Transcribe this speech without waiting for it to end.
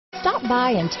Stop by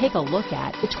and take a look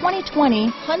at the 2020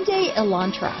 Hyundai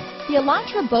Elantra. The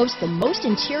Elantra boasts the most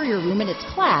interior room in its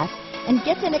class and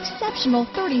gets an exceptional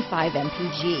 35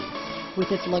 mpg.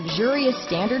 With its luxurious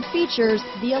standard features,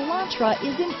 the Elantra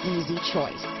is an easy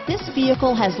choice. This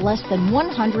vehicle has less than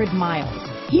 100 miles.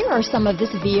 Here are some of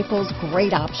this vehicle's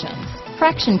great options: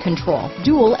 traction control,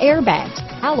 dual airbags,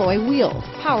 alloy wheels,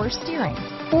 power steering,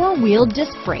 four-wheel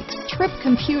disc brakes, trip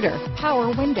computer,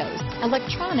 power windows,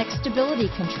 electronic stability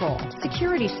control,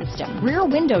 security system, rear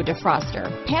window defroster,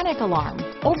 panic alarm,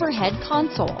 overhead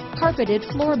console, carpeted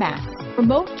floor mats,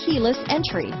 remote keyless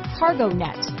entry, cargo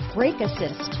net, brake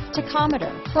assist,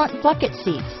 tachometer, front bucket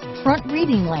seats, front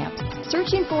reading lamps.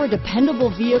 Searching for a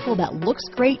dependable vehicle that looks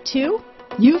great too?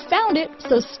 You found it,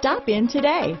 so stop in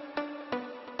today.